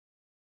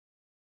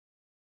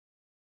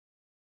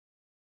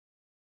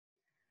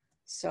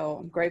So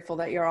I'm grateful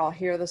that you're all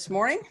here this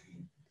morning,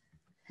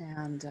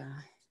 and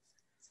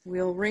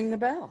we'll ring the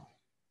bell.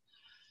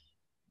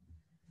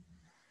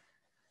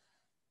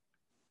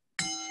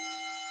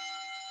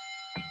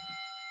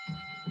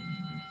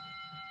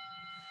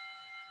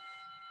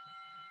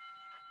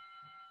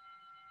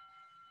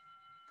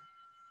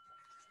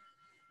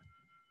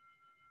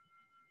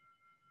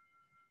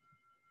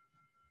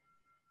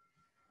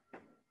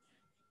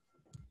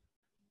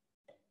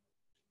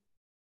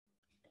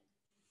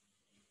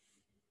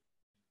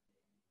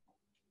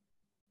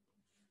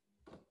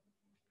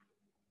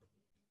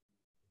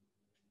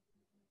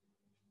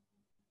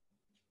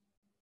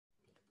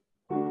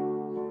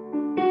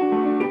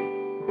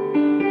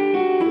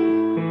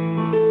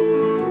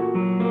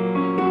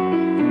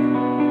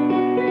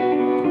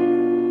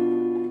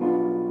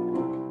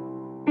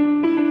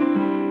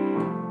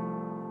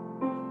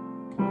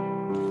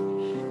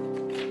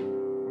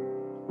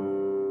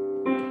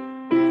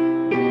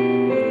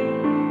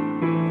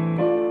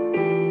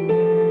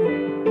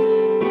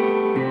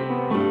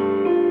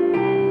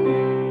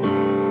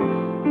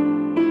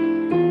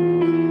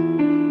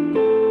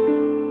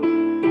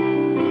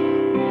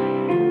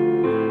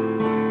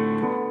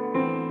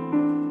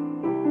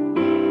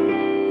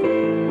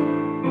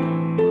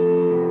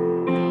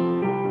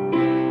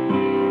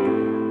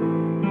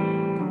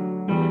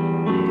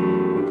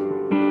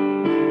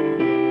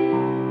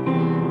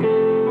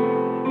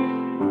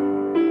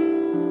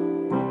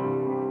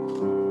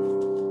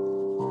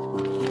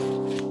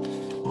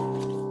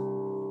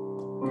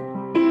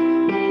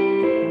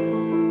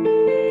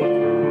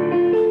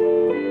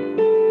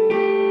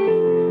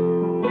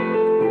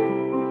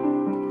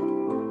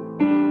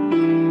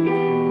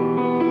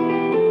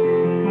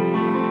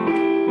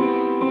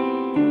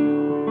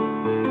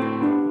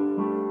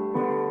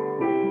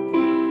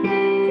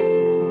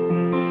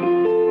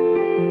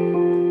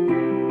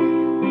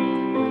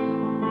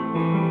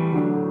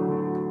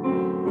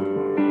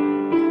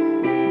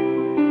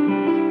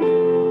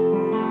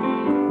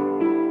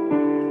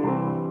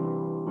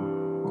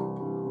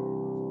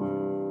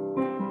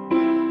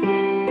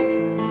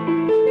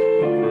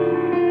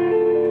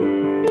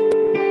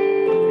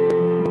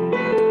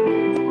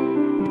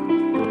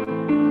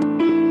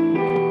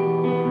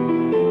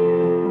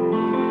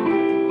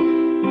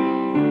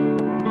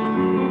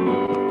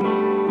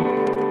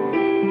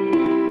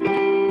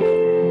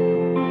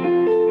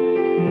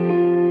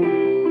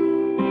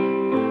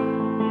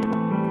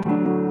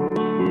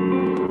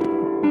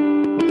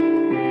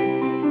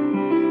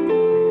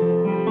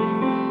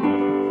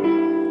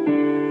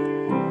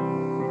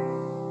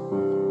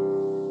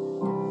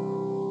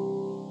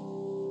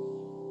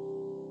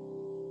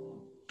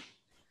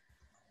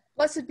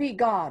 Blessed be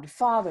God,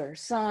 Father,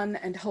 Son,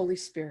 and Holy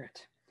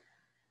Spirit.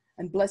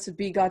 And blessed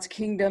be God's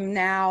kingdom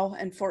now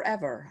and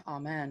forever.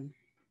 Amen.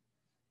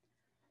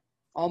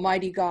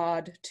 Almighty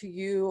God, to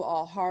you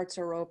all hearts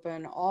are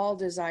open, all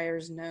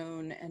desires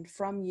known, and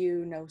from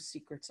you no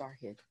secrets are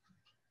hid.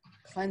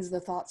 Cleanse the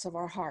thoughts of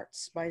our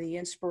hearts by the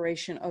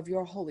inspiration of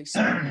your Holy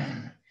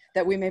Spirit,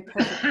 that we may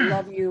perfectly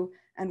love you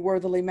and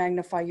worthily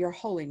magnify your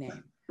holy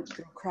name.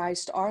 Through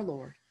Christ our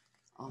Lord.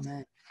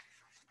 Amen.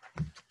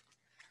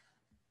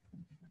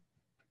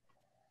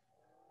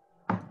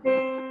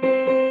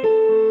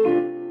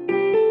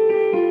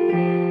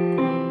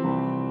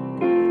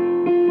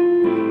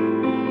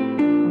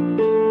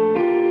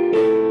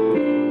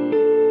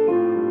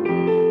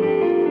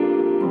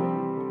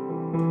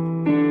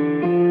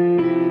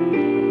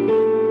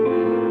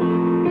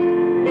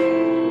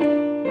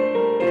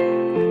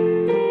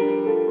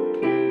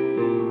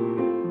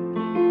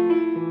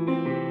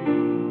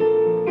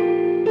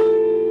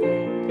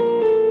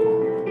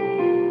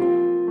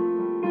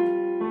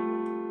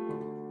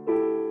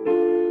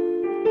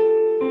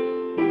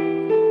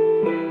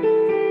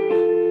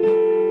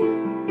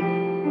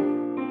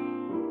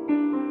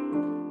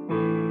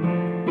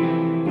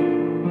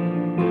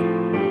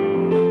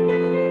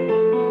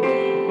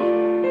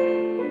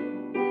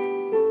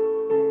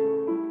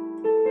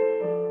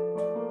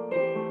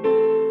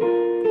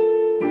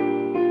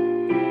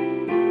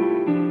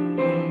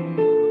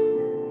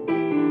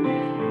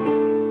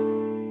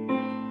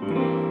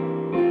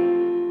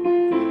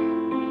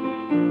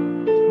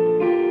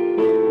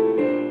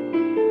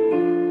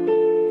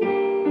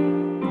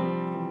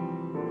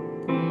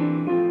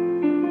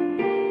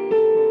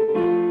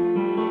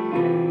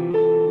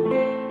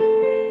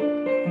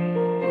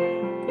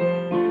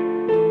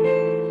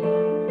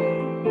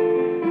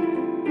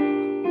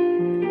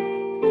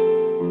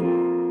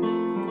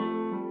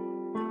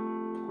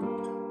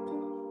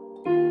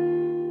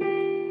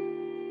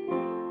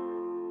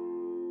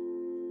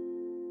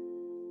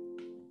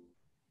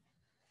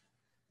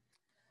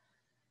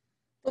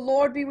 The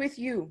Lord be with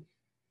you,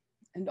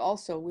 and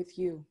also with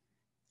you.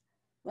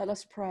 Let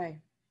us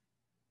pray.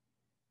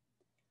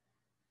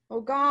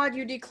 O God,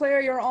 you declare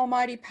your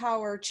almighty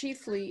power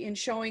chiefly in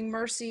showing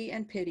mercy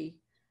and pity.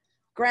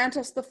 Grant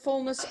us the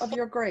fullness of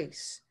your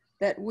grace,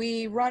 that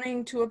we,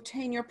 running to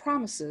obtain your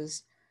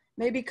promises,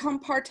 may become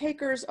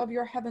partakers of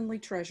your heavenly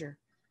treasure.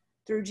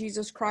 through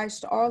Jesus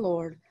Christ our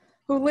Lord,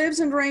 who lives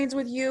and reigns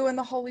with you in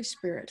the Holy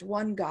Spirit,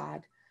 one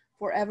God,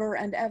 forever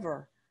and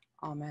ever.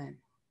 Amen.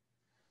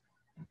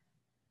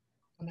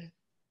 Amen.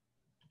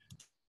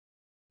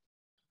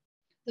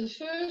 The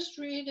first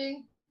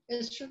reading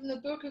is from the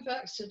book of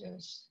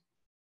Exodus.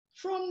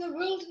 From the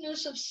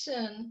wilderness of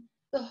Sin,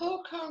 the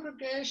whole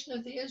congregation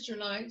of the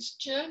Israelites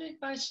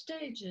journeyed by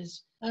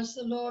stages as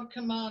the Lord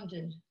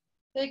commanded.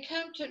 They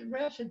camped at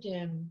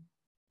Rephidim,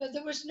 but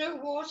there was no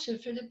water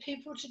for the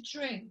people to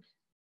drink.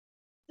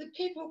 The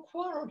people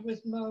quarreled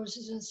with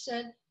Moses and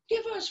said,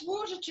 "Give us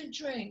water to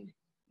drink."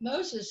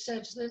 Moses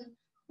said to them,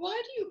 "Why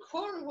do you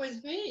quarrel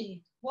with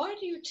me? Why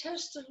do you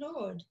test the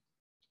Lord?"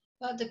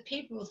 But the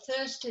people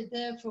thirsted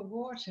there for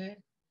water,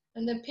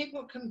 and the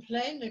people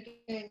complained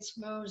against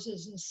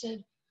Moses and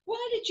said,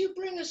 "Why did you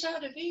bring us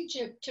out of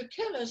Egypt to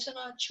kill us and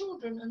our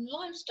children and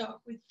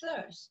livestock with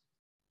thirst?"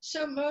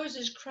 So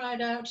Moses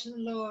cried out to the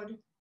Lord,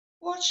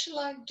 "What shall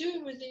I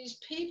do with these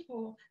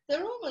people?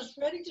 They're almost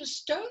ready to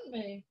stone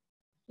me."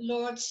 The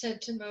Lord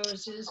said to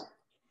Moses,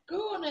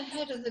 "Go on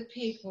ahead of the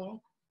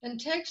people and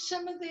take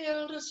some of the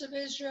elders of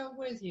Israel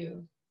with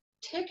you.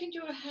 Take in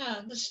your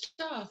hand the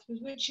staff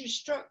with which you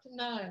struck the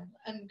Nile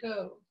and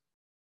go.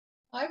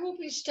 I will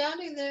be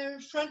standing there in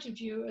front of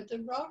you at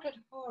the rock at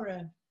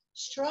Horeb.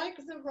 Strike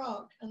the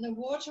rock and the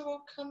water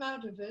will come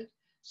out of it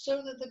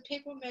so that the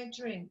people may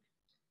drink."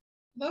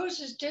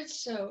 Moses did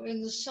so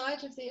in the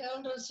sight of the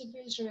elders of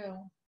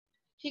Israel.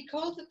 He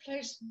called the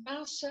place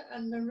Massah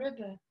and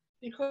Meribah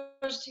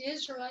because the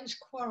Israelites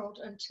quarreled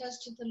and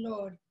tested the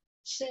Lord,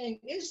 saying,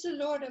 "Is the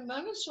Lord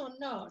among us or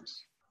not?"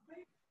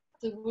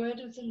 The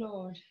word of the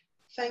Lord.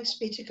 Thanks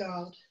be to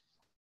God.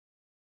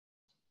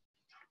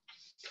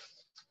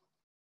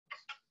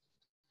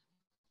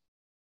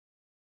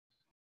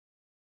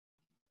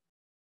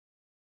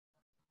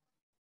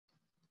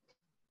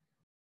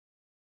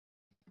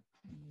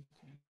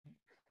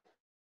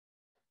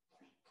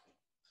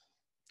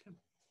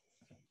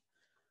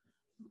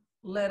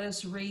 Let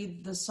us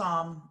read the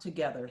psalm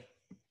together.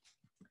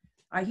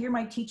 I hear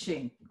my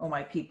teaching, O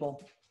my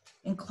people.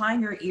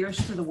 Incline your ears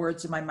to the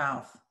words of my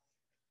mouth.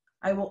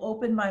 I will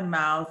open my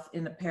mouth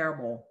in a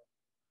parable.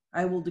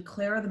 I will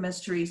declare the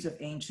mysteries of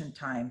ancient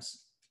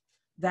times,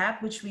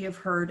 that which we have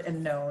heard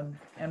and known,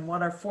 and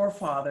what our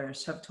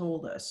forefathers have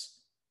told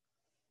us.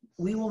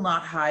 We will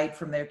not hide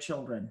from their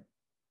children.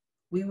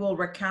 We will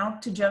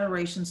recount to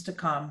generations to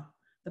come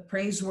the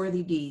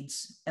praiseworthy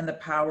deeds and the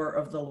power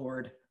of the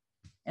Lord,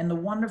 and the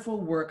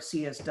wonderful works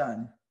he has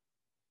done.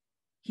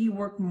 He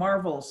worked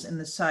marvels in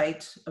the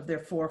sight of their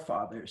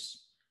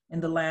forefathers, in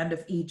the land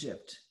of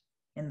Egypt,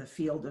 in the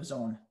field of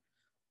Zon.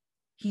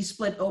 He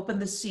split open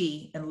the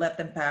sea and let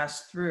them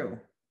pass through.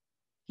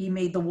 He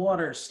made the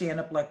waters stand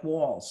up like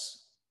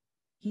walls.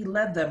 He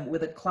led them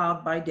with a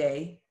cloud by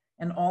day,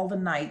 and all the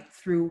night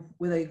through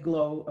with a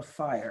glow of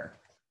fire.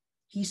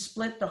 He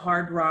split the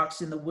hard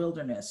rocks in the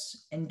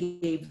wilderness and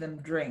gave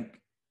them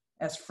drink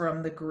as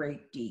from the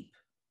great deep.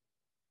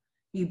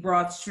 He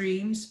brought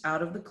streams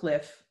out of the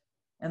cliff,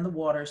 and the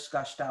waters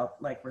gushed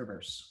out like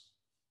rivers.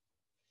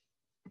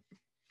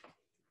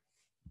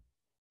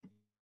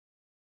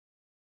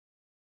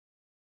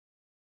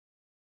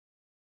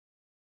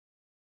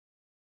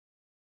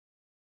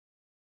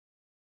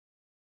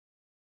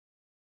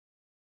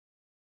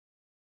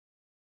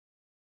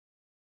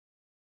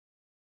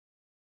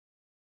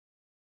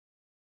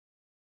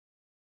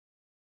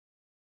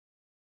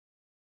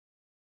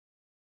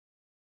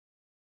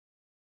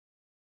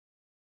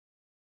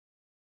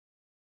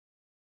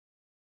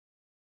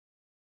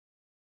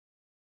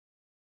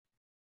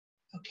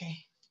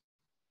 Okay.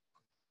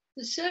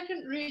 The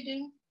second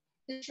reading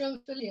is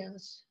from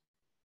Philippians.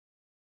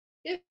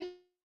 If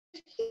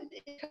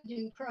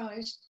in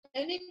Christ,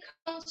 any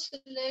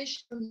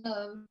consolation from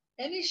love,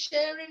 any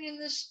sharing in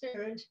the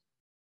Spirit,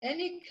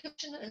 any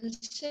compassion and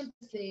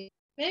sympathy,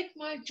 make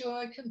my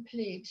joy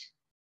complete.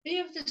 Be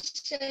of the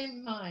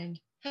same mind,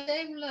 have the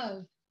same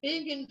love,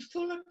 being in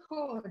full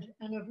accord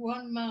and of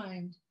one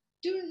mind.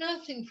 Do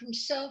nothing from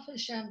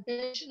selfish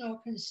ambition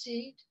or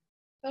conceit,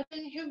 but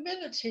in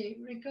humility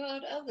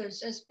regard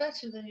others as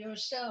better than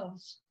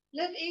yourselves.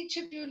 Let each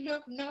of you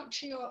look not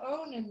to your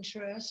own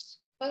interests,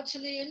 but to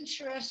the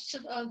interests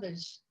of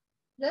others.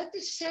 Let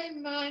the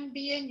same mind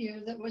be in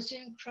you that was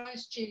in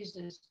Christ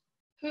Jesus,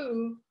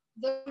 who,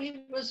 though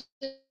he was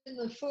in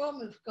the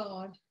form of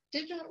God,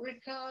 did not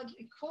regard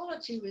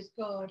equality with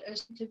God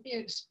as to be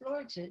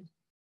exploited.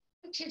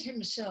 He emptied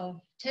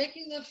himself,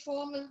 taking the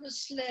form of a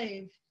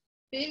slave,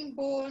 being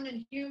born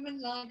in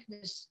human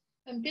likeness,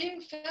 and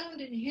being found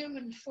in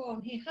human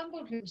form, he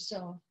humbled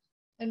himself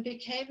and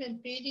became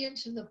obedient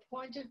to the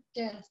point of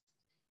death,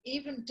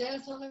 even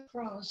death on a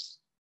cross.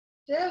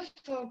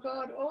 Therefore,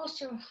 God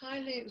also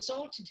highly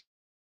exalted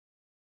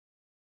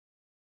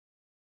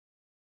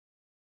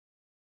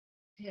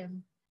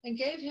him and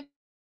gave him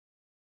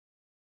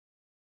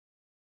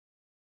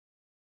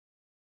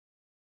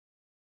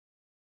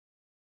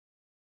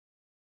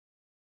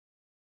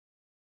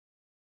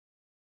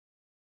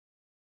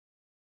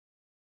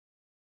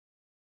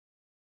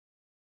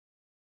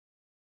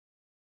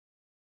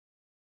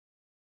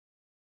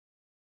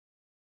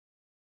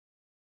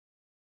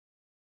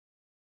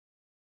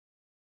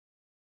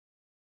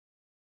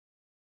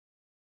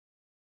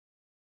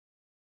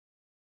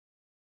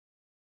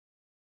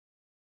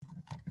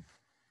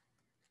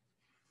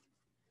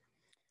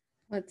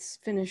Let's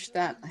finish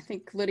that. I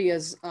think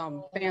Lydia's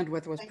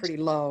bandwidth was pretty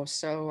low.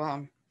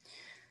 So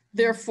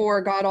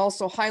therefore, God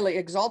also highly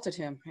exalted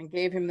him and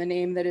gave him the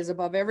name that is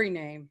above every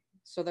name,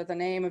 so that the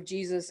name of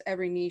Jesus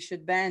every knee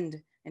should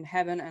bend in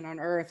heaven and on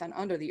earth and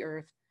under the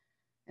earth,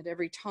 and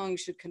every tongue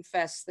should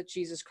confess that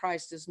Jesus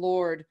Christ is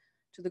Lord,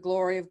 to the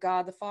glory of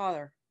God the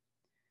Father.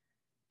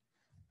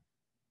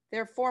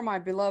 Therefore, my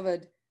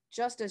beloved,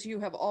 just as you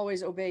have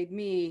always obeyed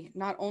me,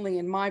 not only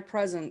in my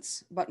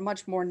presence, but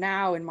much more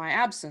now in my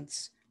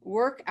absence,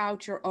 work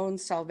out your own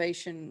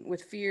salvation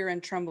with fear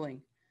and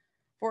trembling.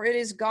 For it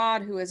is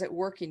God who is at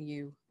work in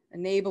you,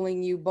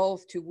 enabling you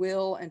both to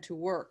will and to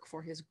work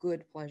for his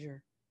good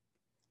pleasure.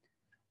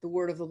 The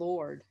word of the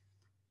Lord.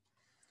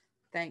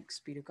 Thanks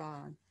be to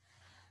God.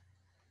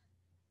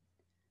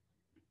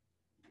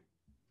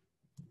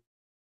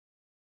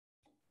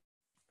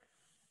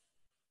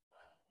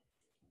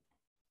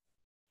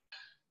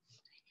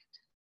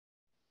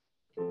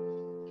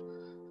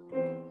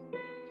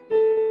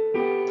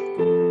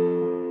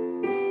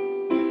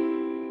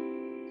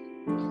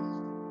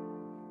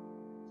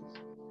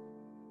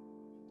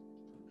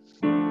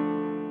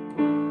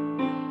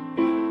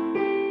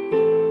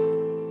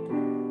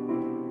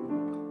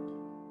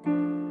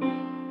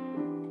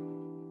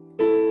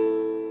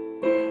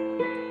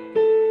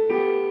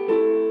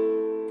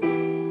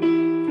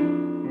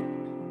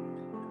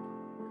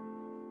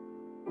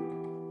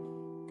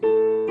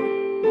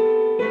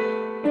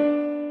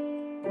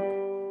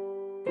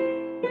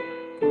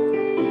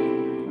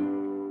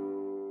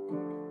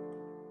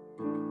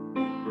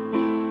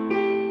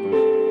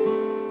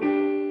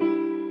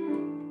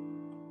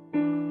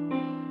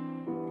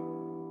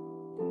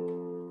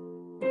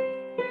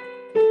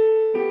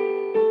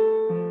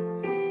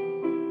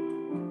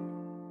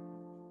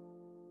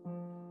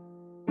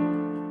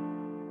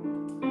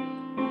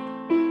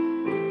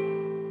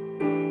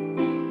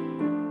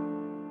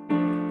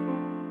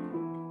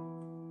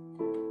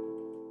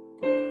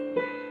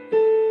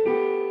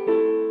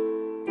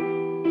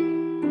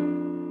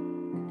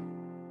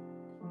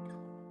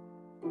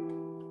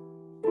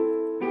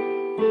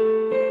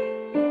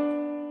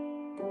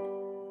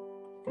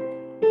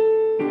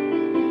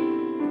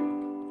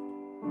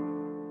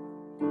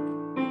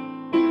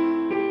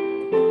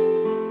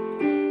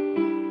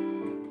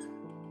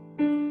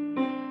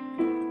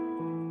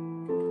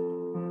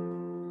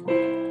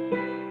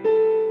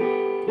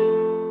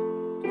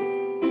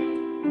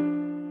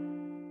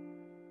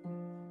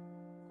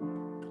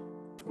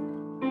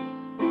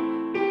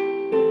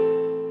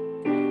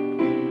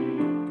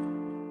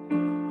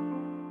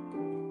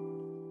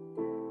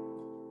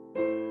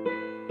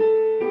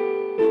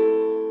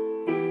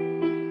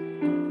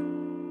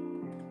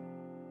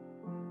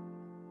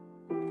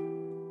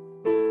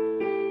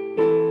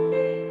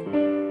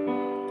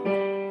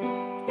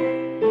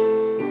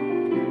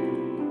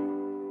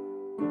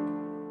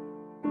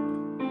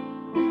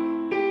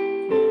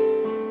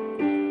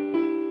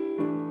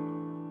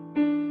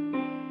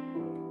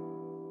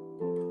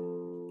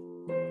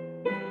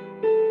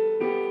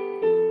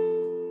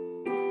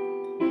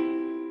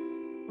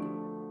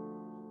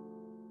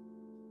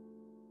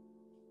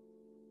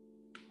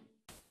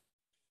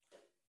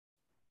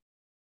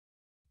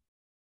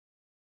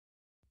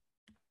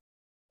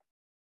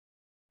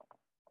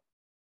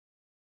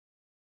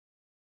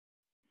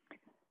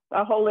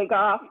 The Holy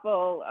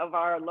Gospel of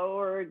our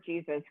Lord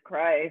Jesus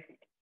Christ,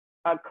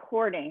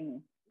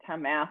 according to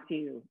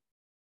Matthew.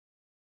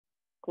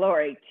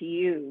 Glory to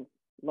you,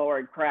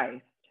 Lord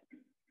Christ.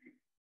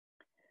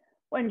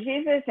 When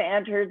Jesus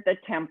entered the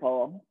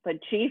temple, the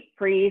chief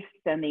priests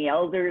and the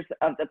elders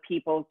of the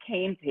people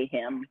came to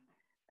him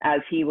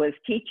as he was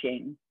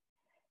teaching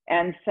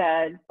and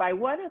said, "By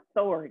what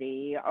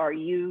authority are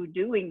you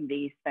doing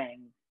these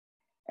things?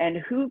 And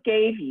who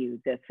gave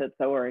you this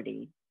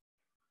authority?"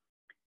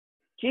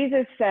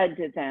 Jesus said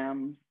to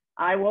them,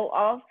 "I will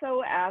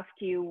also ask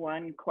you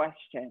one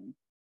question.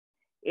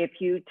 If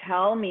you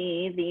tell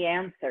me the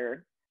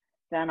answer,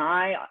 then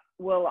I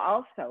will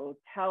also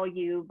tell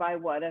you by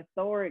what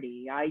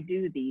authority I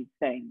do these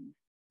things.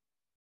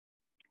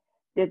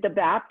 Did the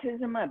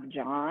baptism of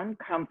John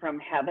come from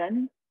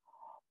heaven,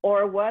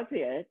 or was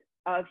it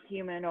of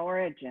human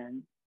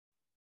origin?"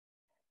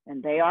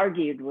 And they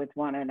argued with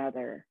one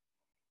another.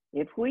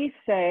 "If we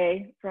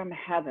say from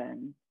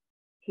heaven,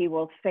 he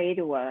will say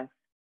to us,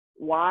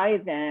 'Why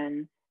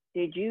then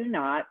did you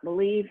not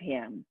believe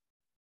him?'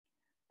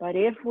 But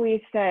if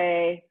we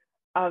say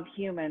of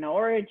human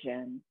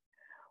origin,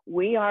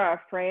 we are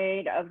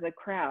afraid of the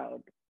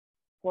crowd,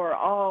 for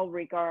all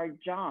regard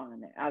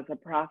John as a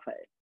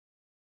prophet."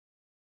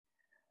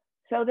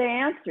 So they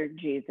answered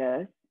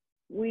Jesus,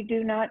 "We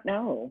do not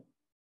know."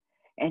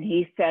 And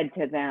he said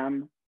to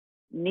them,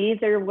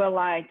 "Neither will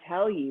I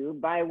tell you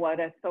by what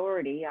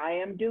authority I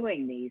am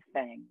doing these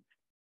things.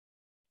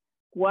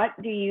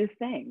 What do you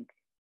think?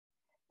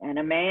 And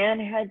a man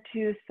had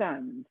 2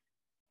 sons.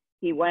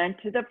 He went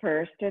to the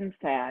first and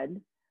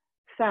said,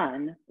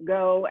 'Son,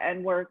 go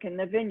and work in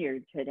the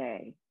vineyard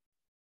today.'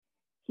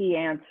 He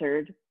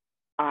answered,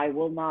 'I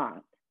will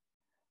not.'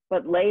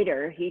 But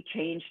later he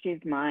changed his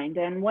mind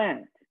and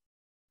went.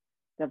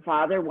 The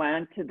father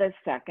went to the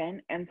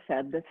second and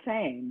said the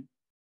same.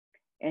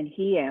 And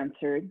he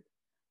answered,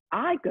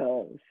 I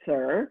go,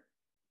 sir.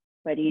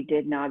 But he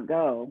did not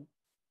go.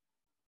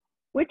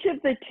 Which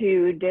of the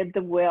two did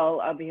the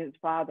will of his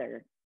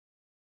father?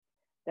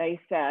 They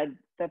said,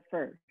 the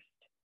first.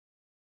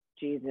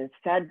 Jesus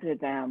said to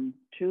them,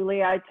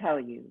 truly I tell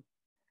you,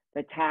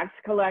 the tax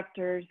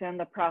collectors and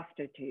the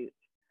prostitutes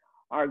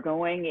are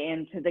going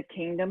into the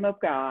kingdom of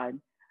God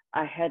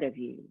ahead of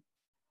you.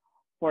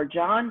 For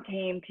John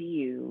came to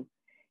you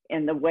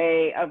in the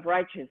way of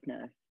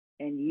righteousness,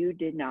 and you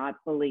did not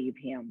believe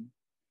him.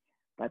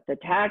 But the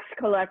tax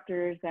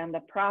collectors and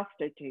the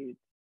prostitutes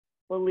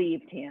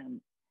believed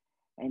him.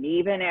 And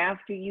even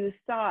after you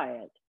saw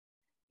it,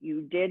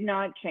 you did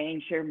not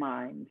change your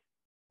minds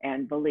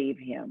and believe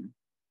him.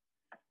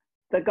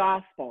 The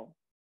gospel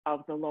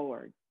of the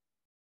Lord.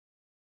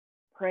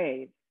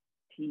 Praise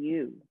to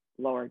you,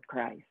 Lord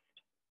Christ.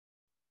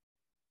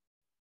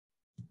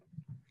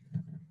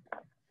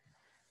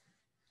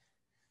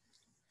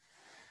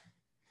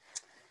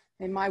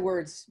 May my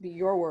words be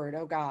your word,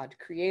 O God,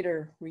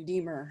 creator,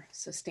 redeemer,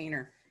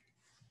 sustainer.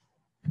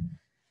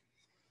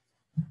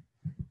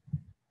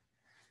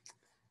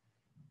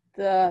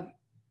 The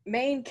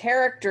main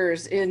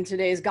characters in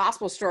today's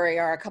gospel story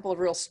are a couple of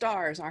real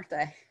stars, aren't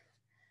they?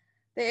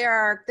 They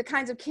are the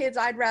kinds of kids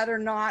I'd rather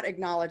not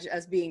acknowledge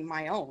as being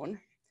my own.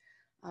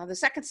 The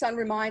second son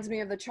reminds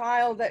me of the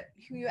child that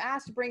you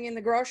asked to bring in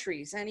the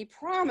groceries, and he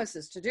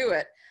promises to do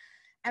it.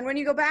 And when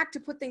you go back to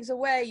put things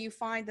away, you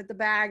find that the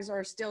bags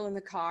are still in the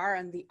car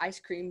and the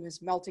ice cream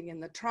is melting in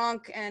the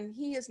trunk, and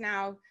he is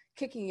now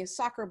kicking his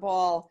soccer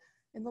ball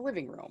in the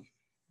living room.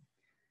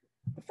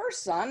 The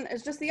first son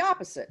is just the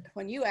opposite.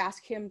 When you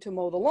ask him to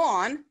mow the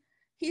lawn,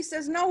 he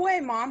says, no way,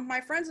 Mom,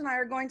 my friends and I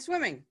are going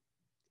swimming.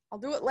 I'll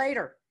do it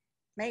later.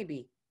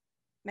 Maybe.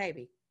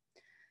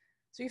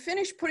 So you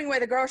finish putting away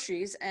the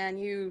groceries and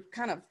you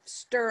kind of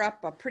stir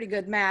up a pretty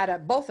good mad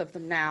at both of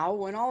them now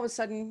when all of a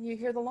sudden you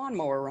hear the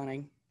lawnmower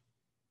running.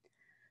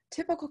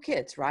 Typical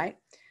kids, right?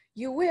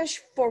 You wish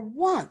for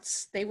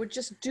once they would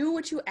just do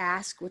what you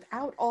ask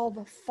without all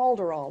the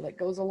folderol that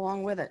goes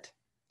along with it.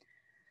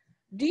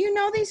 Do you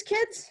know these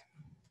kids?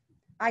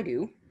 I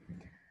do.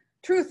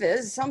 Truth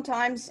is,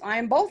 sometimes I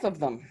am both of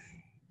them.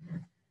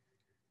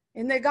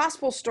 In the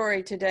gospel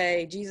story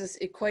today, Jesus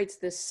equates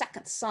this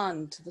second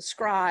son to the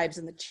scribes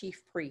and the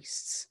chief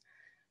priests.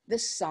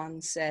 This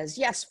son says,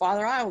 yes,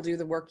 Father, I will do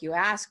the work you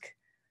ask.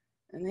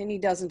 And then he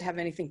doesn't have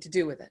anything to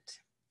do with it.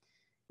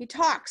 He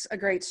talks a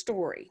great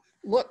story,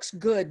 looks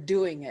good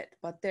doing it,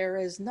 but there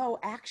is no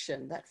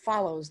action that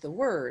follows the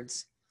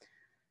words.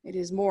 It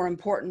is more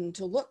important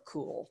to look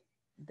cool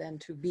than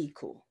to be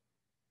cool.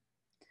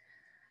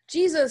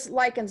 Jesus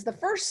likens the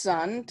first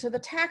son to the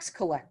tax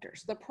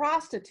collectors, the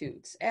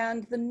prostitutes,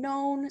 and the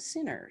known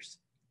sinners.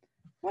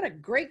 What a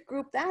great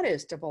group that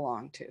is to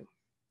belong to.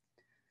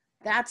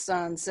 That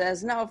son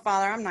says, no,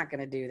 Father, I'm not going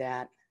to do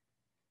that.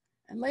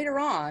 And later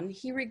on,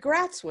 he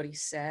regrets what he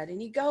said,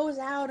 and he goes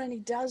out and he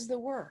does the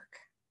work.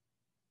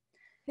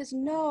 His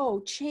no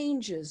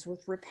changes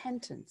with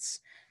repentance,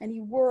 and he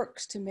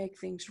works to make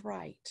things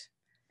right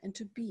and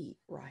to be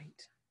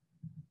right.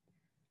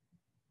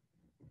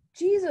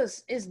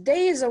 Jesus is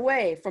days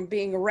away from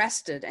being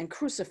arrested and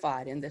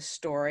crucified in this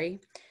story.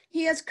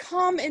 He has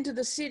come into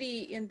the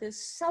city in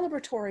this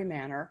celebratory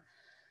manner,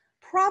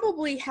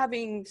 probably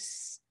having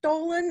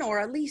stolen or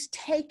at least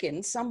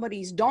taken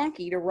somebody's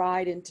donkey to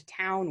ride into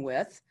town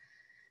with.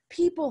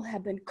 People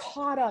have been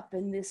caught up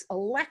in this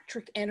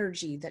electric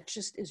energy that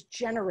just is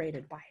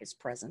generated by his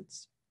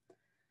presence.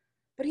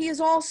 But he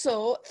has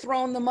also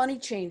thrown the money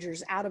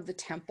changers out of the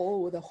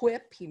temple with a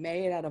whip he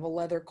made out of a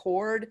leather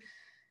cord.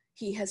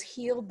 He has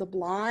healed the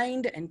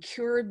blind and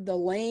cured the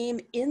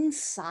lame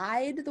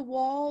inside the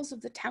walls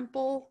of the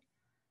temple.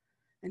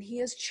 And he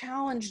has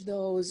challenged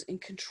those in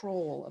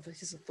control of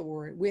his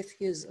authority, with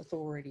his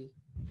authority.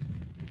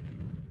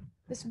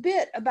 This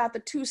bit about the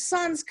two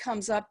sons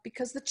comes up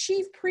because the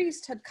chief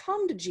priest had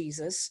come to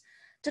Jesus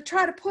to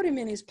try to put him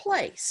in his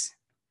place.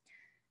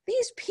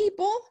 These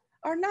people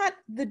are not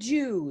the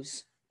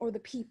Jews or the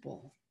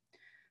people.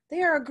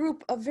 They are a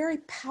group of very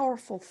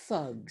powerful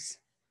thugs,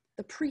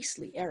 the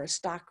priestly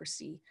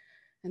aristocracy,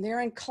 and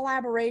they're in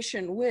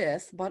collaboration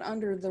with, but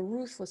under the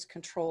ruthless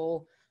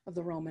control of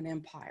the Roman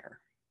Empire.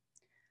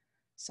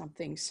 Some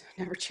things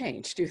never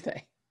change, do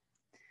they?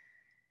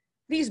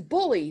 These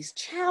bullies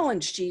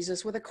challenge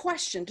Jesus with a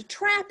question to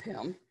trap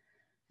him,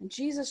 and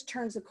Jesus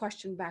turns the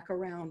question back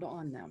around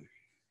on them.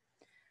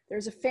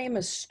 There's a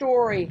famous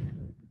story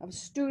of a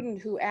student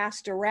who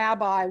asked a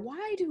rabbi,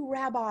 why do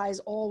rabbis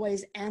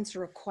always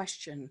answer a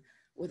question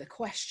with a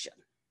question?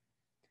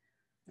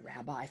 The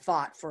rabbi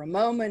thought for a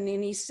moment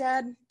and he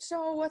said,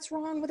 so what's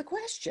wrong with a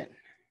question?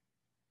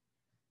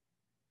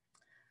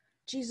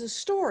 Jesus'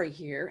 story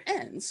here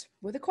ends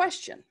with a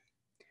question.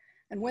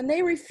 And when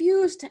they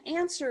refuse to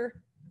answer,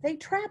 they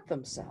trap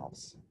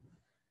themselves.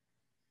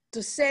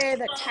 To say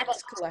that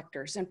tax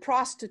collectors and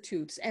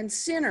prostitutes and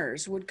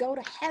sinners would go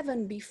to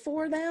heaven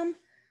before them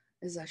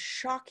is a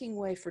shocking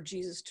way for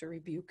Jesus to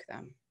rebuke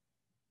them.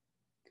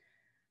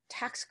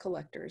 Tax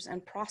collectors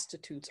and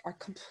prostitutes are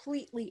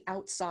completely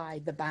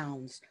outside the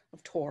bounds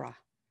of Torah,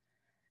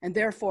 and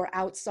therefore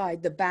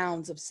outside the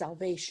bounds of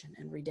salvation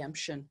and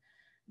redemption.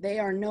 They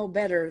are no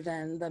better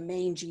than the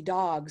mangy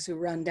dogs who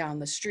run down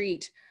the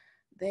street.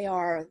 They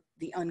are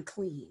the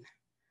unclean,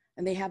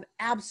 and they have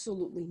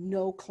absolutely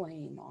no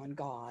claim on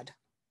God,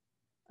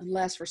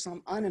 unless for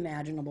some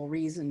unimaginable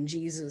reason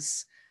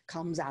Jesus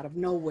comes out of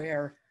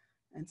nowhere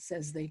and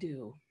says they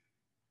do.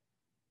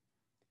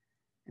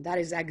 And that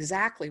is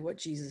exactly what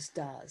Jesus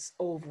does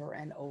over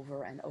and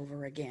over and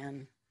over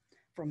again,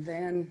 from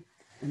then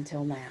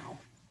until now.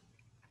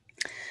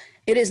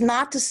 It is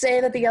not to say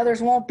that the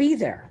others won't be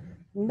there.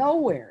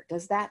 Nowhere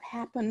does that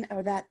happen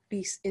or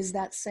is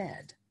that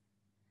said.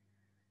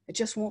 It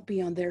just won't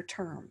be on their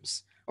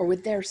terms or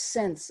with their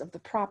sense of the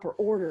proper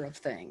order of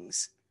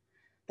things.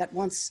 That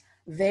once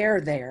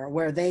they're there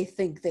where they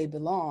think they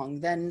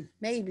belong, then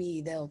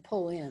maybe they'll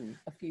pull in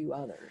a few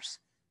others.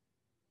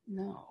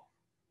 No.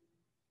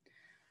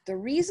 The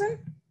reason?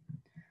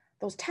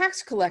 Those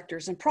tax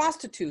collectors and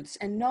prostitutes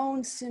and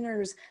known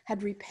sinners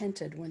had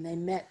repented when they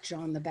met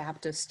John the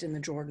Baptist in the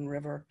Jordan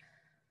River.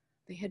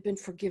 They had been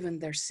forgiven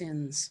their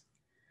sins.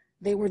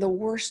 They were the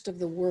worst of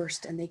the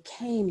worst, and they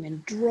came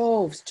in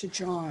droves to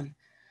John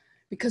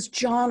because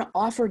John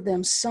offered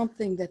them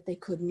something that they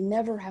could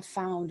never have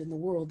found in the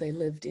world they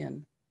lived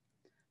in: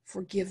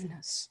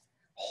 forgiveness,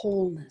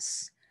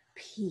 wholeness,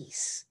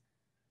 peace,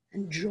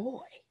 and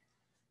joy.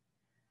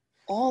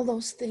 All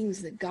those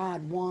things that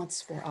God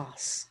wants for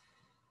us.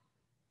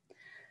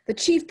 The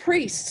chief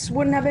priests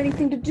wouldn't have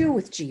anything to do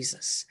with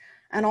Jesus,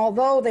 and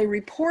although they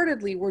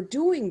reportedly were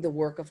doing the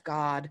work of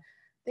God,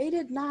 they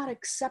did not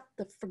accept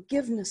the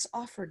forgiveness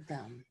offered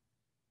them.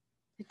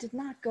 It did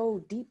not go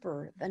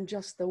deeper than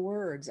just the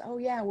words, "Oh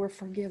yeah, we're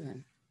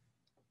forgiven."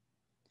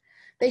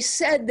 They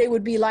said they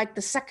would be like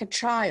the second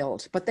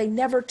child, but they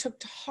never took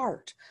to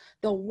heart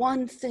the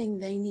one thing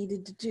they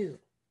needed to do.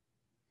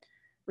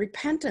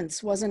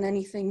 Repentance wasn't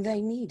anything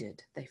they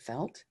needed, they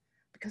felt,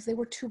 because they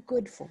were too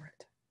good for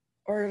it,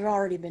 or it had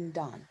already been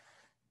done.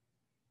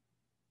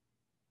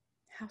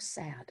 How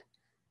sad.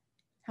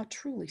 How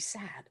truly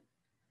sad.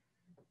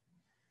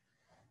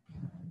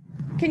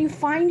 Can you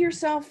find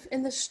yourself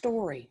in the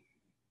story?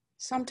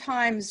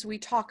 Sometimes we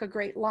talk a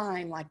great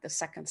line like the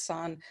second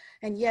son,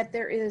 and yet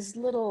there is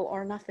little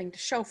or nothing to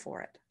show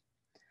for it.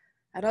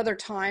 At other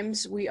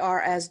times, we are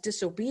as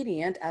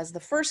disobedient as the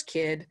first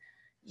kid,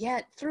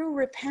 yet through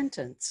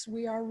repentance,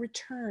 we are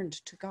returned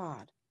to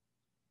God.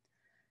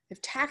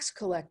 If tax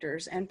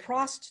collectors and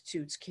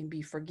prostitutes can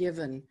be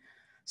forgiven,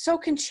 so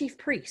can chief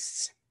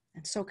priests,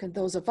 and so can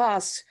those of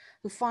us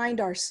who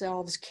find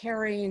ourselves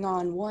carrying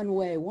on one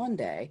way one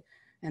day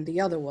and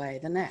the other way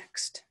the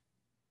next.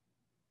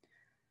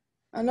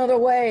 Another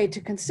way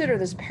to consider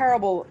this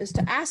parable is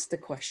to ask the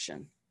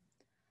question,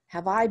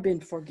 have I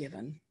been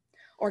forgiven,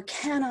 or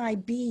can I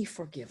be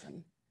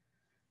forgiven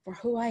for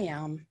who I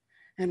am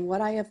and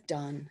what I have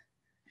done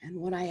and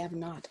what I have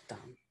not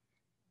done?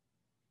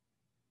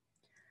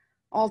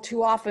 All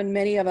too often,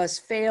 many of us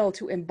fail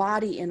to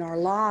embody in our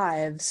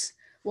lives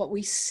what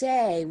we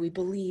say we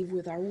believe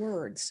with our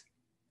words.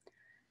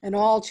 And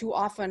all too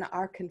often,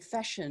 our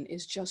confession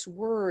is just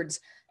words,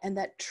 and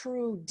that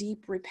true,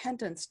 deep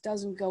repentance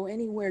doesn't go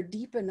anywhere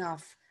deep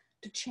enough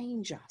to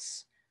change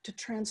us, to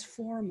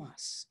transform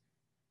us,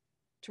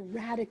 to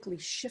radically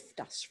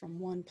shift us from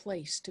one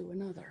place to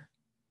another.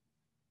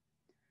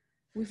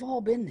 We've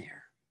all been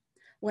there.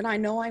 When I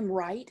know I'm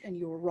right and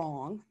you're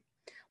wrong,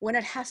 when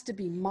it has to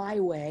be my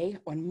way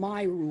on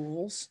my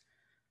rules,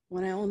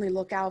 when I only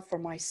look out for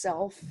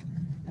myself,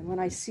 and when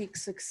I seek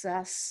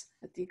success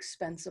at the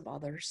expense of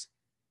others.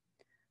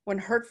 When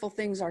hurtful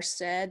things are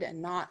said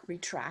and not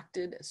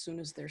retracted as soon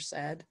as they're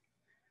said.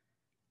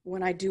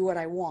 When I do what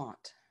I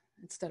want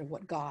instead of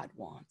what God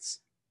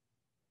wants.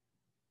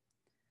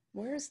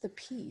 Where is the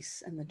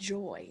peace and the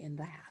joy in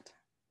that?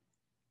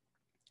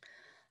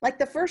 Like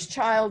the first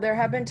child, there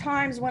have been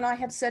times when I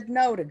have said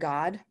no to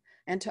God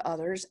and to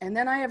others, and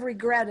then I have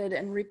regretted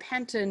and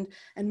repented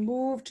and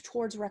moved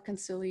towards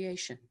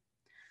reconciliation.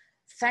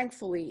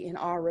 Thankfully, in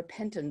our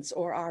repentance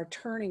or our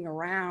turning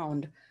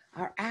around,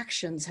 our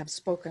actions have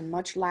spoken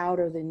much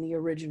louder than the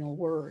original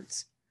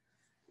words.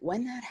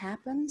 When that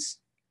happens,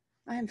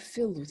 I am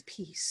filled with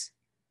peace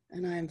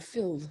and I am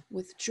filled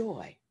with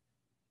joy.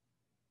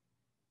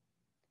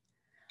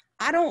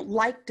 I don't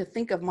like to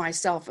think of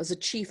myself as a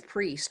chief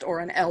priest or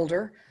an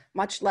elder,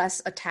 much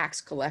less a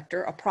tax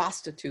collector, a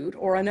prostitute,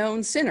 or a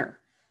known sinner.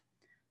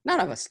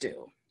 None of us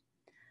do.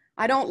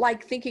 I don't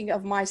like thinking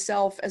of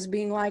myself as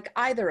being like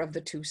either of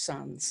the two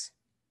sons,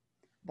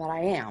 but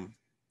I am.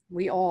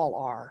 We all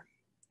are.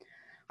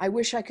 I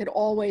wish I could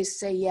always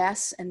say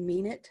yes and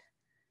mean it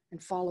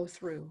and follow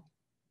through,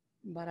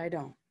 but I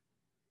don't.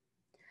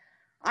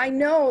 I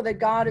know that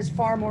God is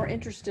far more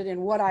interested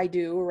in what I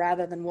do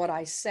rather than what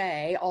I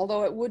say,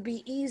 although it would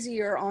be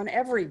easier on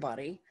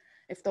everybody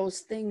if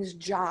those things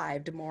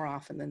jived more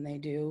often than they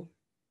do.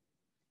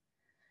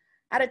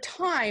 At a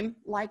time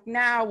like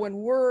now when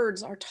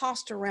words are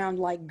tossed around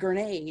like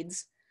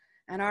grenades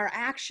and our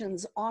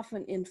actions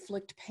often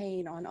inflict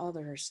pain on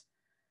others,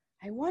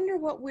 I wonder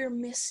what we're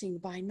missing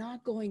by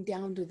not going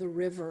down to the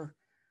river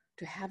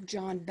to have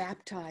John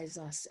baptize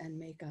us and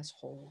make us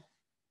whole.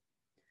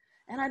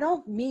 And I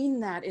don't mean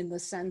that in the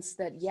sense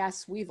that,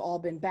 yes, we've all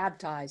been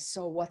baptized,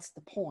 so what's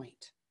the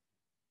point?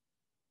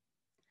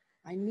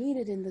 I mean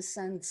it in the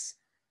sense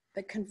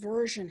that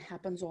conversion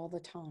happens all the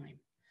time.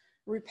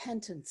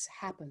 Repentance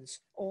happens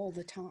all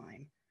the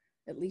time.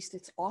 At least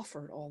it's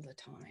offered all the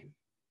time.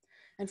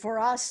 And for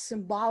us,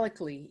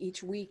 symbolically,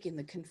 each week in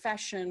the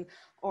confession,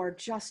 or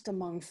just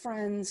among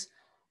friends,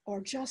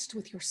 or just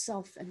with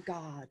yourself and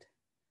God,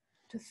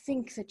 to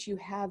think that you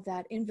have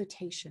that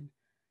invitation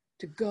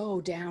to go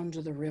down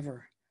to the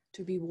river,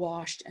 to be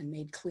washed and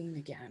made clean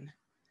again,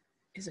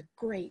 is a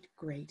great,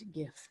 great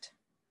gift.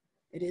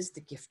 It is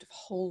the gift of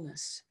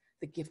wholeness,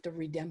 the gift of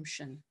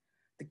redemption,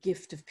 the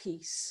gift of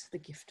peace, the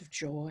gift of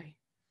joy.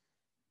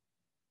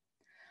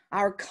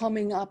 Our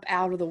coming up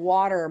out of the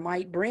water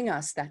might bring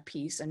us that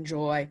peace and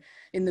joy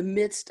in the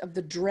midst of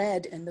the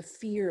dread and the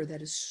fear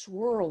that is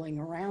swirling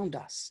around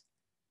us.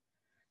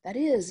 That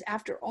is,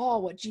 after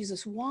all, what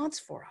Jesus wants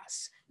for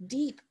us,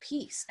 deep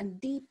peace and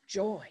deep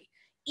joy,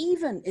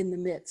 even in the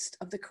midst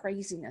of the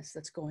craziness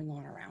that's going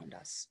on around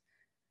us.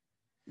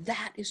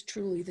 That is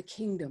truly the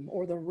kingdom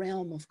or the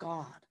realm of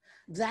God.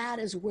 That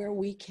is where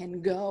we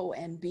can go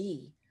and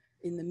be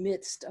in the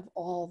midst of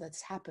all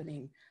that's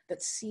happening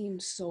that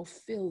seems so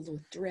filled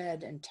with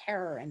dread and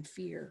terror and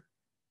fear.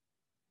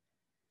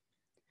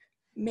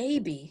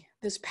 Maybe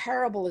this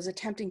parable is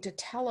attempting to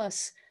tell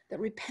us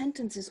that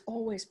repentance is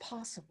always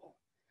possible.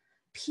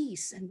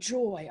 Peace and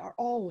joy are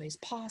always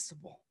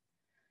possible.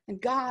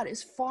 And God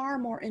is far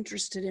more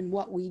interested in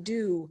what we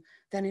do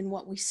than in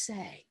what we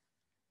say.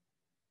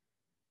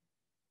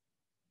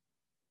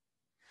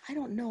 I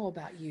don't know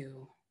about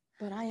you,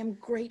 but I am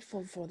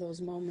grateful for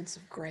those moments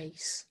of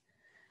grace.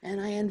 And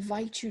I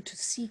invite you to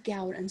seek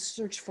out and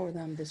search for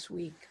them this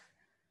week.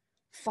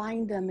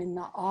 Find them in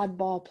the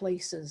oddball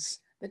places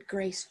that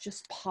grace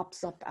just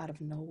pops up out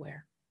of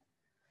nowhere.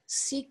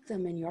 Seek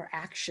them in your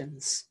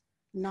actions,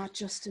 not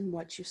just in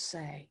what you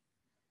say.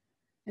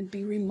 And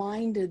be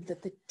reminded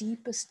that the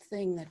deepest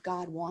thing that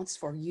God wants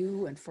for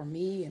you and for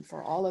me and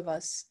for all of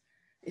us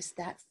is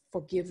that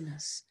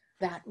forgiveness,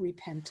 that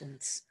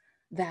repentance,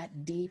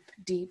 that deep,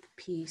 deep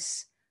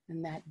peace,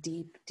 and that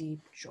deep,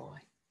 deep joy.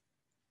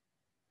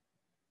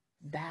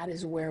 That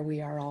is where we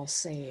are all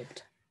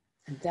saved.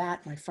 And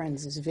that, my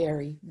friends, is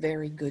very,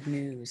 very good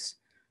news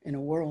in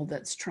a world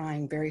that's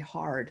trying very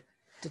hard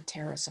to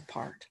tear us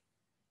apart.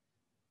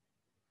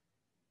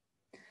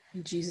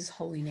 In Jesus'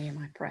 holy name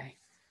I pray.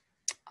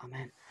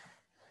 Amen.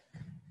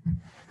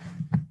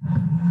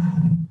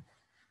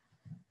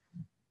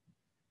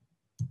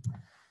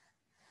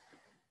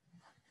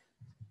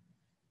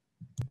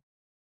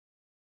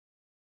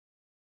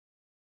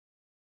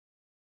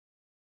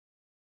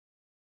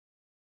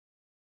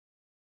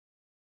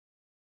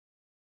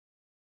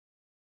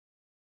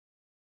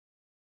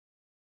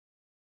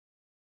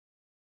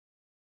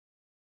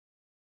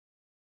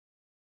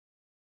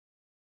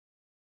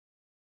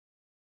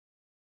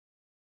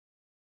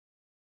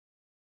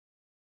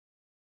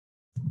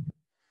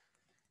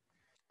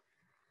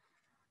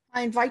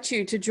 I invite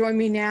you to join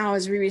me now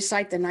as we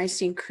recite the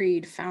Nicene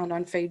Creed found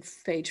on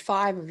page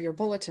 5 of your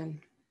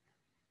bulletin.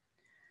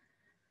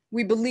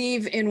 We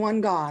believe in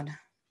one God,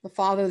 the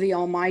Father, the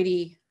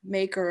Almighty,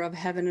 maker of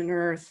heaven and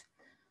earth,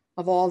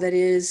 of all that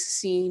is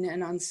seen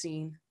and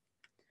unseen.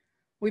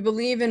 We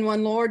believe in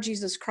one Lord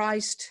Jesus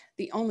Christ,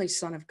 the only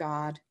Son of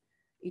God,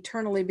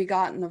 eternally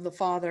begotten of the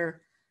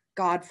Father,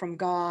 God from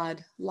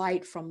God,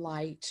 light from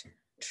light,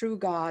 true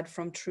God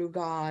from true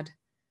God,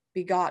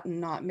 begotten,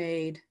 not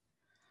made.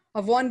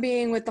 Of one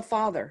being with the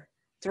Father,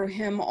 through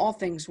him all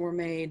things were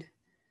made.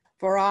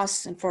 For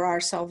us and for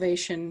our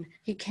salvation,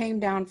 he came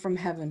down from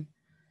heaven.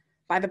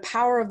 By the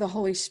power of the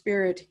Holy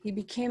Spirit, he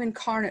became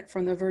incarnate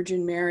from the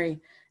Virgin Mary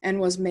and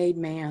was made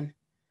man.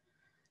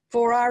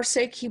 For our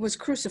sake, he was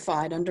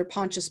crucified under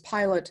Pontius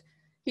Pilate.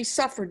 He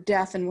suffered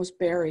death and was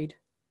buried.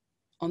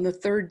 On the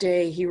third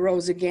day, he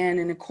rose again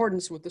in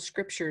accordance with the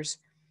scriptures.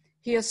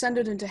 He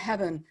ascended into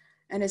heaven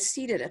and is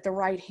seated at the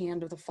right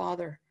hand of the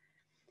Father.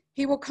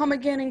 He will come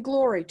again in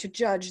glory to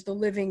judge the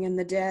living and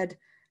the dead,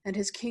 and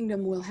his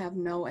kingdom will have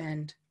no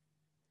end.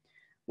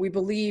 We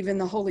believe in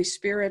the Holy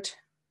Spirit,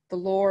 the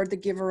Lord, the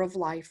giver of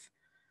life,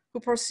 who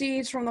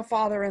proceeds from the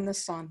Father and the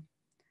Son.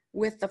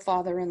 With the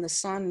Father and the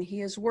Son,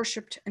 he is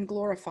worshiped and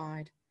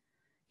glorified.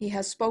 He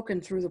has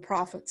spoken through the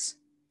prophets.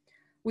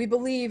 We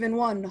believe in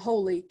one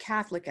holy,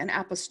 Catholic, and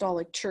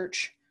apostolic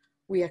church.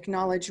 We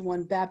acknowledge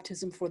one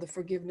baptism for the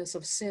forgiveness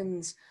of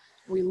sins.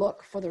 We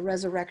look for the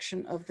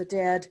resurrection of the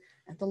dead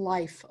and the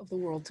life of the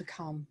world to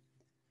come.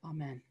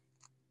 Amen.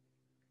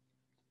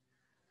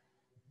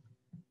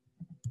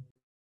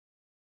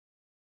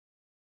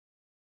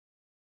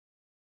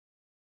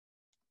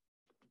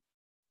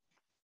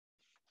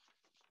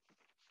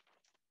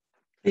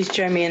 Please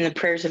join me in the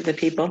prayers of the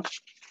people.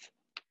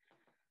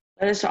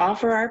 Let us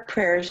offer our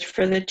prayers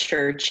for the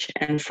church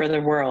and for the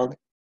world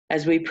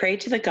as we pray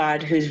to the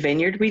God whose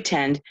vineyard we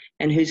tend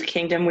and whose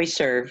kingdom we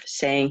serve,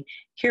 saying,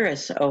 "Hear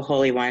us, O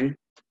Holy One."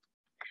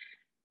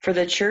 For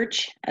the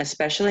church,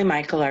 especially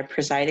Michael, our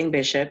presiding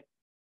bishop,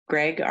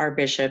 Greg, our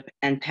bishop,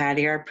 and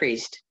Patty, our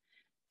priest,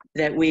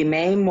 that we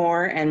may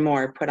more and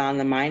more put on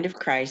the mind of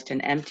Christ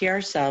and empty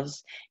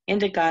ourselves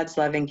into God's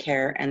loving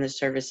care and the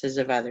services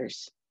of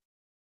others.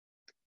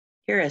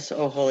 Hear us,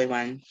 O Holy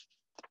One.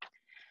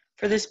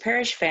 For this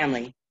parish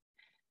family,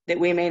 that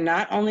we may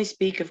not only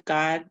speak of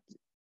God's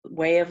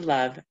way of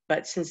love,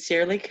 but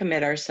sincerely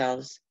commit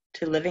ourselves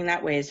to living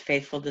that way as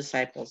faithful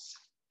disciples.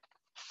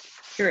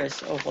 Hear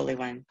us, O Holy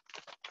One.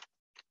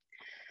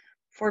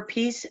 For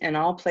peace in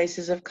all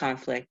places of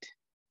conflict,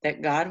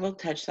 that God will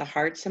touch the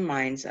hearts and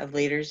minds of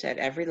leaders at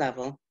every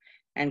level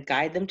and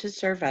guide them to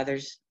serve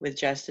others with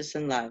justice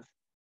and love.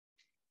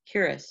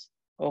 Hear us,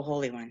 O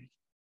Holy One.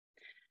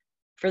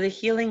 For the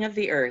healing of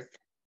the earth,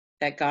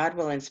 that God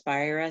will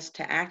inspire us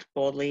to act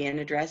boldly in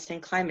addressing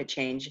climate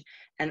change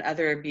and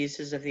other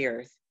abuses of the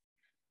earth,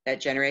 that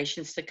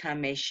generations to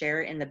come may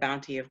share in the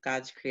bounty of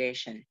God's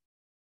creation.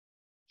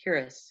 Hear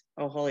us,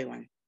 O Holy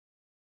One.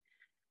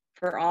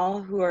 For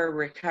all who are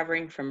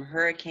recovering from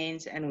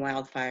hurricanes and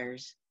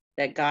wildfires,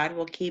 that God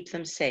will keep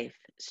them safe,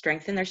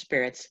 strengthen their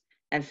spirits,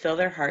 and fill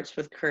their hearts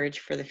with courage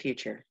for the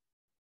future.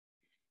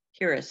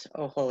 Hear us,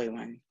 O Holy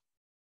One.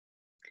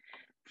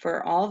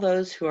 For all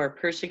those who are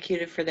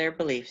persecuted for their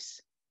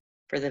beliefs,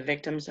 for the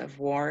victims of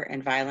war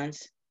and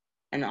violence,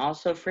 and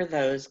also for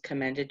those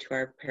commended to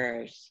our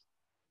prayers.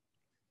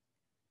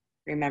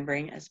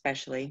 Remembering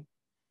especially.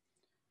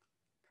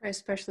 Pray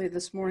especially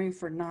this morning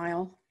for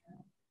Niall,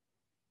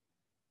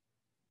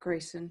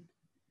 Grayson,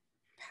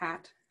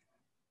 Pat,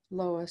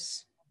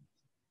 Lois,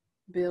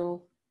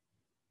 Bill,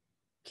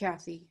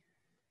 Kathy.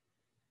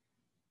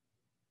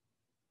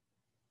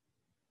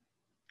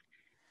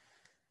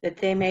 That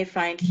they may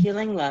find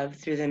healing love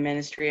through the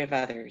ministry of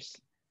others.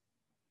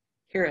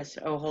 Hear us,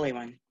 O Holy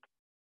One.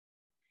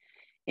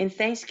 In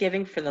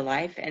thanksgiving for the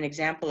life and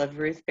example of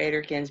Ruth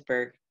Bader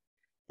Ginsburg,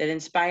 that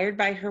inspired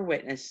by her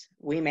witness,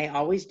 we may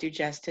always do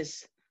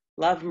justice,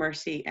 love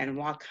mercy, and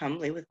walk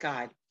humbly with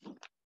God.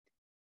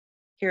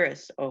 Hear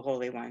us, O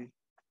Holy One.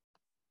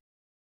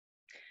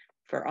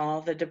 For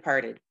all the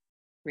departed,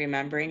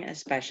 remembering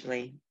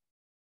especially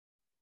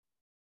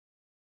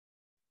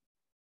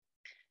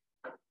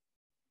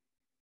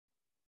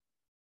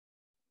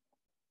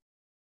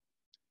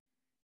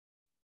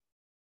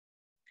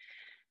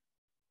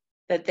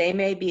that they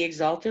may be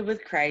exalted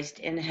with Christ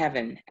in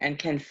heaven and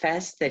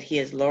confess that he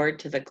is Lord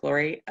to the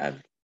glory of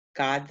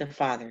God the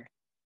Father.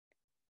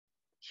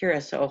 Hear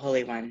us, O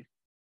Holy One.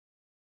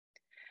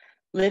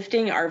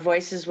 Lifting our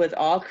voices with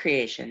all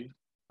creation,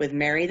 with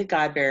Mary the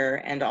God-bearer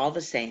and all the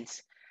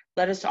saints,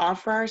 let us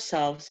offer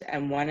ourselves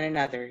and one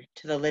another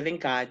to the living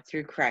God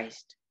through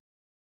Christ.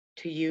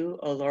 To you,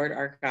 O Lord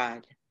our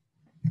God.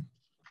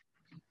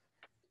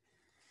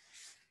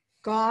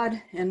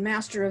 God and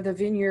Master of the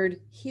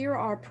vineyard, hear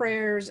our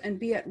prayers and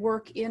be at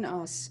work in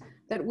us,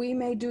 that we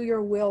may do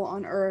your will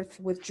on earth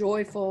with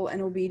joyful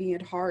and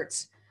obedient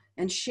hearts,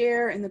 and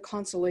share in the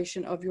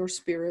consolation of your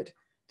Spirit,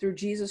 through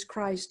Jesus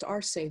Christ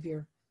our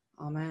Savior.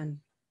 Amen.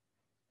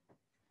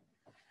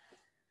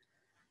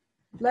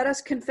 Let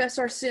us confess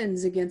our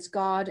sins against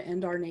God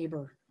and our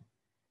neighbor.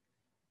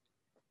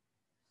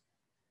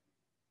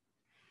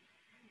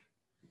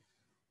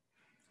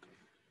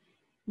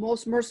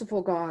 Most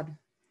merciful God,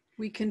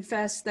 we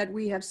confess that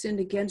we have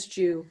sinned against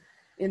you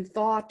in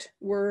thought,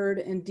 word,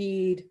 and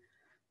deed,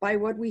 by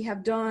what we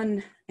have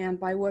done and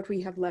by what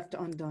we have left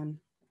undone.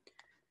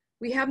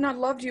 We have not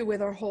loved you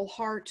with our whole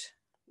heart.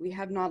 We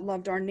have not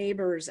loved our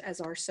neighbors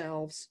as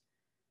ourselves.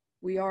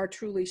 We are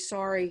truly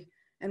sorry,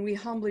 and we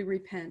humbly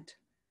repent.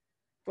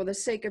 For the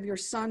sake of your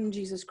Son,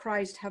 Jesus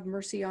Christ, have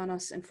mercy on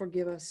us and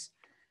forgive us,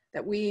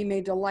 that we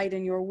may delight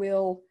in your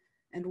will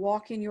and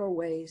walk in your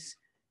ways,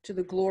 to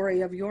the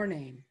glory of your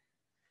name.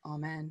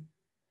 Amen.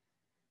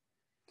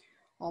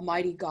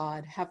 Almighty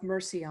God, have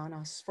mercy on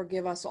us.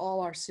 Forgive us all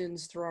our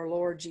sins through our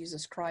Lord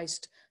Jesus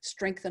Christ.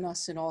 Strengthen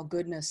us in all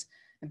goodness,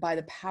 and by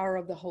the power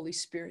of the Holy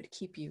Spirit,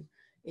 keep you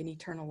in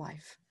eternal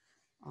life.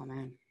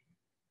 Amen.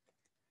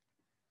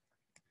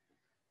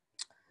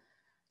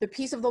 The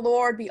peace of the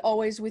Lord be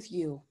always with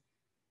you,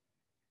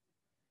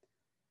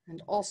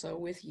 and also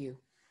with you.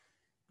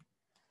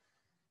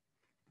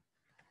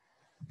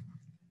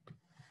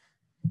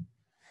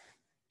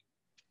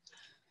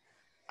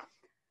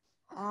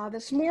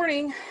 This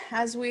morning,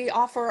 as we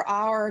offer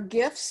our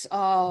gifts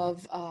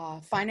of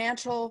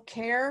financial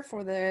care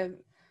for the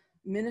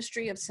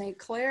Ministry of St.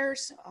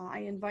 Clare's, I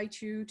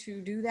invite you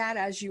to do that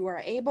as you are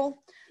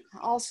able. I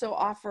also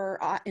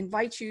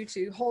invite you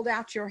to hold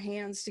out your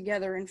hands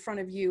together in front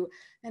of you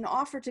and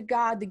offer to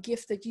God the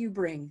gift that you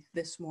bring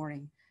this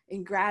morning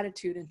in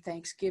gratitude and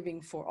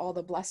thanksgiving for all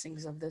the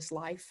blessings of this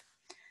life.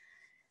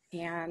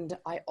 And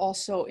I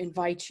also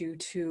invite you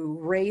to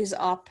raise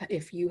up,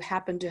 if you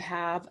happen to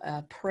have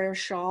a prayer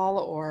shawl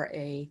or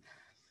a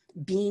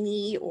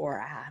beanie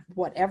or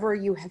whatever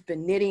you have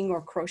been knitting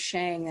or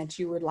crocheting that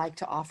you would like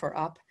to offer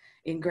up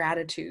in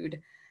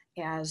gratitude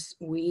as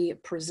we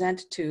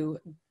present to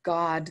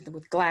God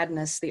with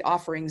gladness the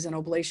offerings and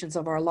oblations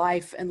of our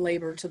life and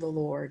labor to the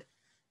Lord.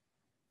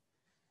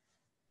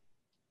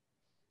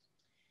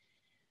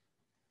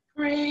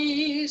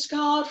 Praise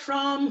God,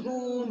 from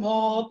whom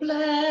all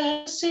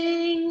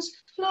blessings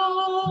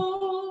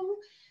flow.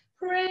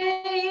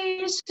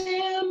 Praise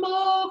him,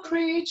 all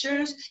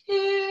creatures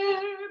here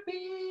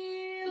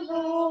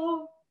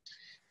below.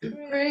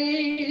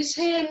 Praise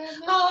him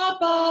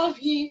above,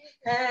 ye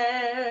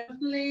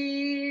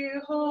heavenly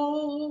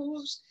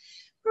hosts.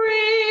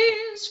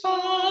 Praise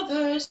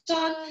Father,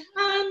 Son,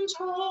 and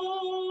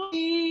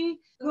Holy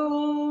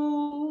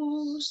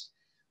Ghost.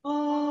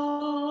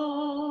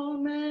 Amen.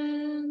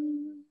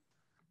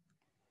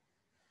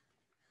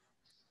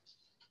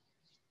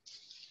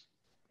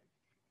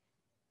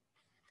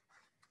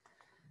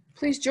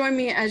 Please join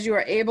me as you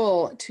are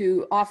able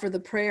to offer the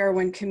prayer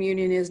when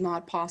communion is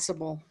not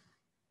possible.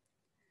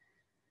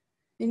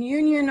 In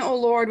union, O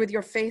Lord, with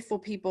your faithful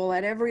people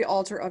at every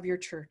altar of your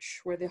church,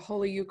 where the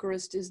Holy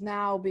Eucharist is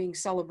now being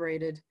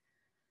celebrated,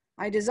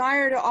 I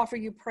desire to offer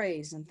you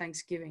praise and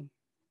thanksgiving.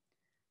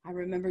 I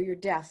remember your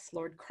death,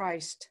 Lord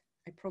Christ.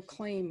 I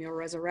proclaim your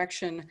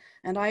resurrection,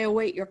 and I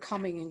await your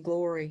coming in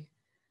glory.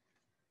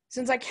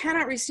 Since I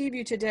cannot receive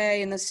you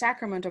today in the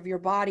sacrament of your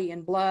body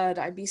and blood,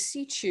 I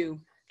beseech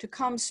you to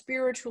come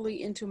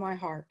spiritually into my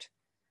heart.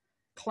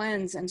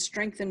 Cleanse and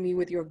strengthen me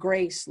with your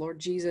grace, Lord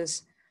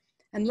Jesus,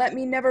 and let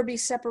me never be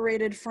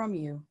separated from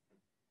you.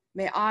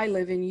 May I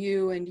live in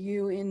you and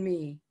you in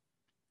me,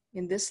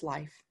 in this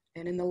life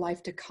and in the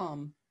life to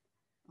come.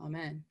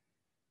 Amen.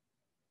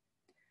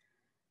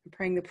 I'm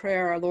praying the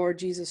prayer our Lord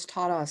Jesus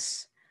taught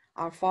us.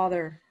 Our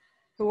Father,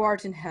 who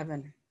art in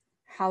heaven,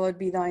 hallowed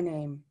be thy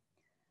name.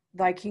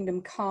 Thy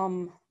kingdom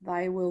come,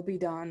 thy will be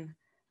done,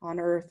 on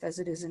earth as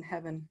it is in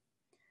heaven.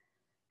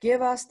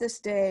 Give us this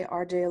day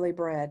our daily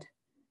bread,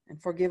 and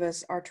forgive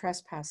us our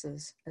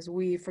trespasses, as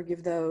we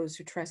forgive those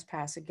who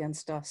trespass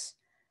against us.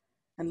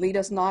 And lead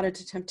us not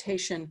into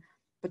temptation,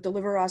 but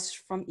deliver us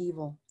from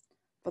evil.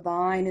 For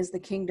thine is the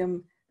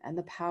kingdom, and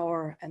the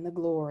power, and the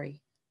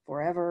glory,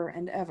 forever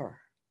and ever.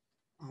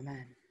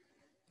 Amen.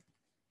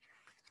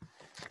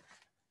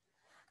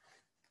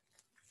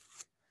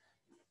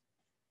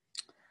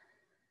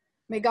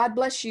 May God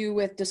bless you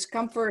with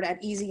discomfort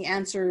at easy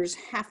answers,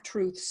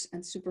 half-truths,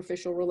 and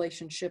superficial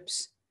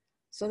relationships,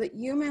 so that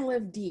you may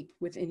live deep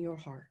within your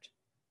heart.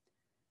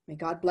 May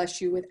God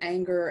bless you with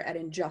anger at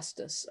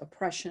injustice,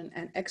 oppression,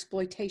 and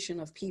exploitation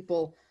of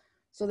people,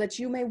 so that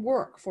you may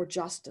work for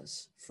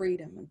justice,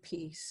 freedom, and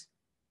peace.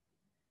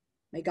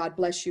 May God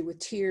bless you with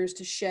tears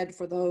to shed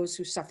for those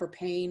who suffer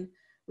pain,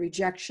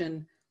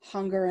 rejection,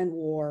 hunger, and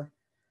war,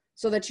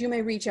 so that you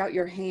may reach out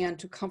your hand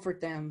to comfort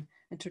them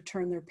and to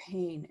turn their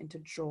pain into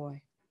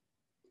joy.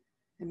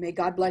 And may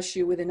God bless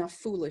you with enough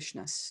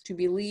foolishness to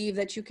believe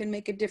that you can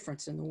make a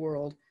difference in the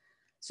world,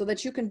 so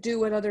that you can do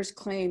what others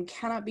claim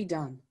cannot be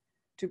done,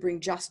 to bring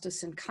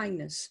justice and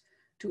kindness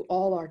to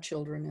all our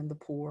children and the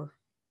poor.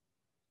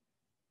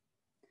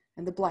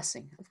 And the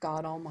blessing of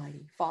God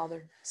Almighty,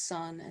 Father,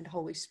 Son, and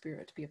Holy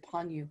Spirit be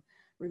upon you,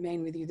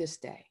 remain with you this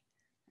day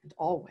and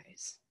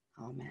always.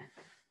 Amen.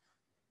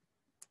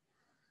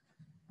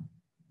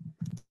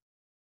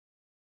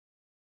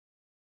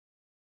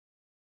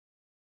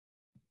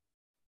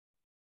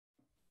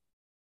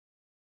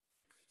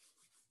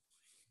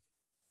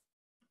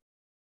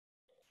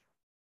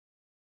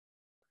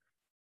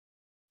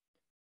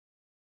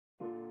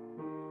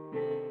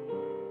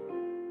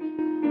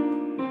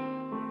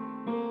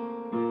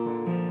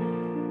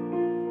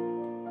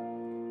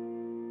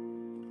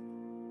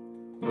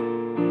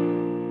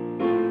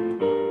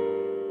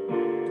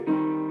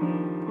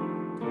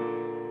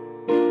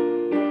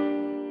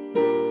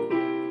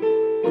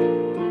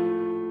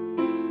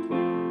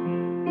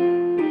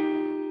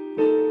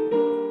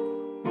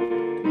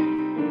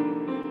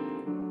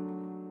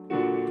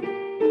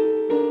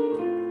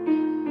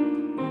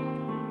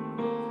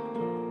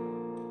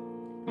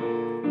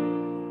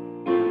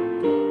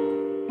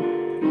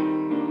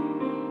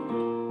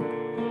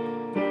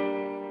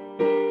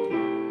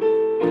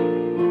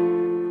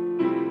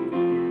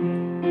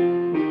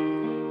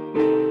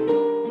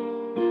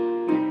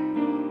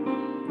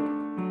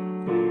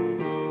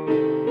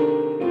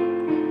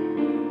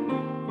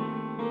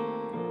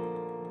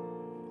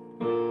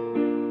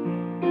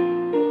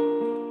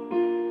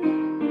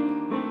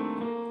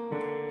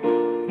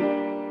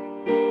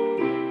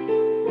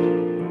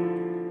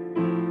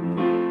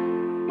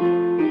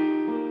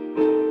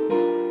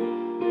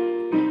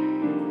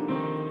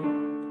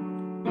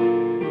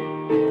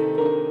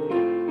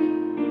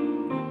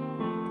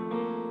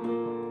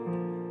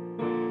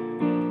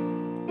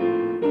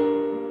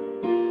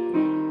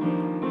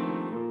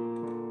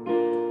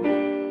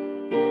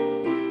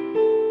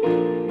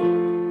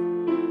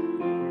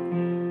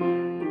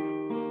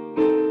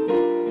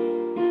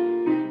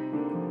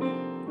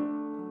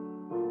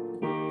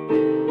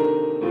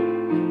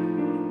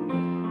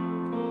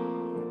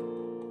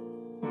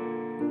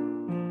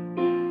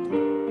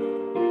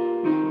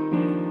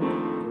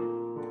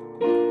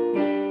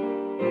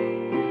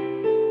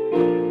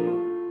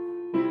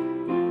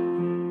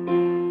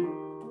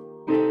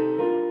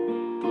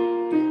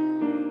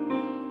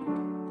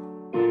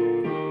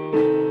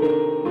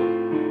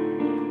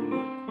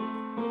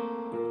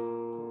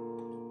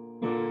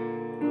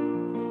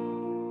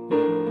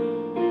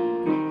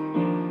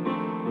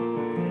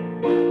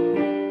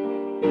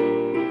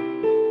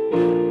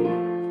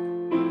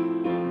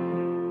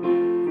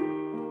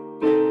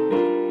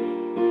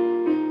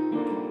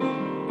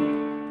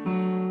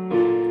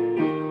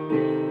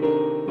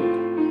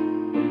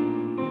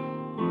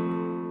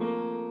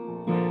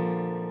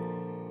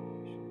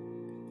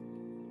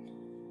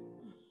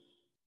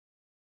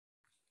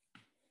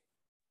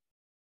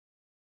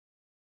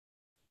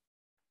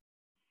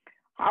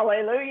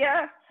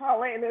 Hallelujah,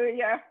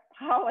 hallelujah,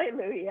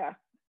 hallelujah.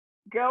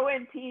 Go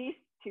in peace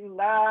to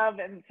love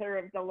and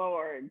serve the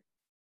Lord.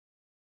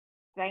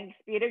 Thanks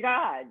be to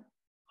God.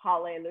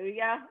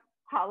 Hallelujah,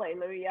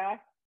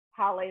 hallelujah,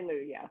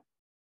 hallelujah.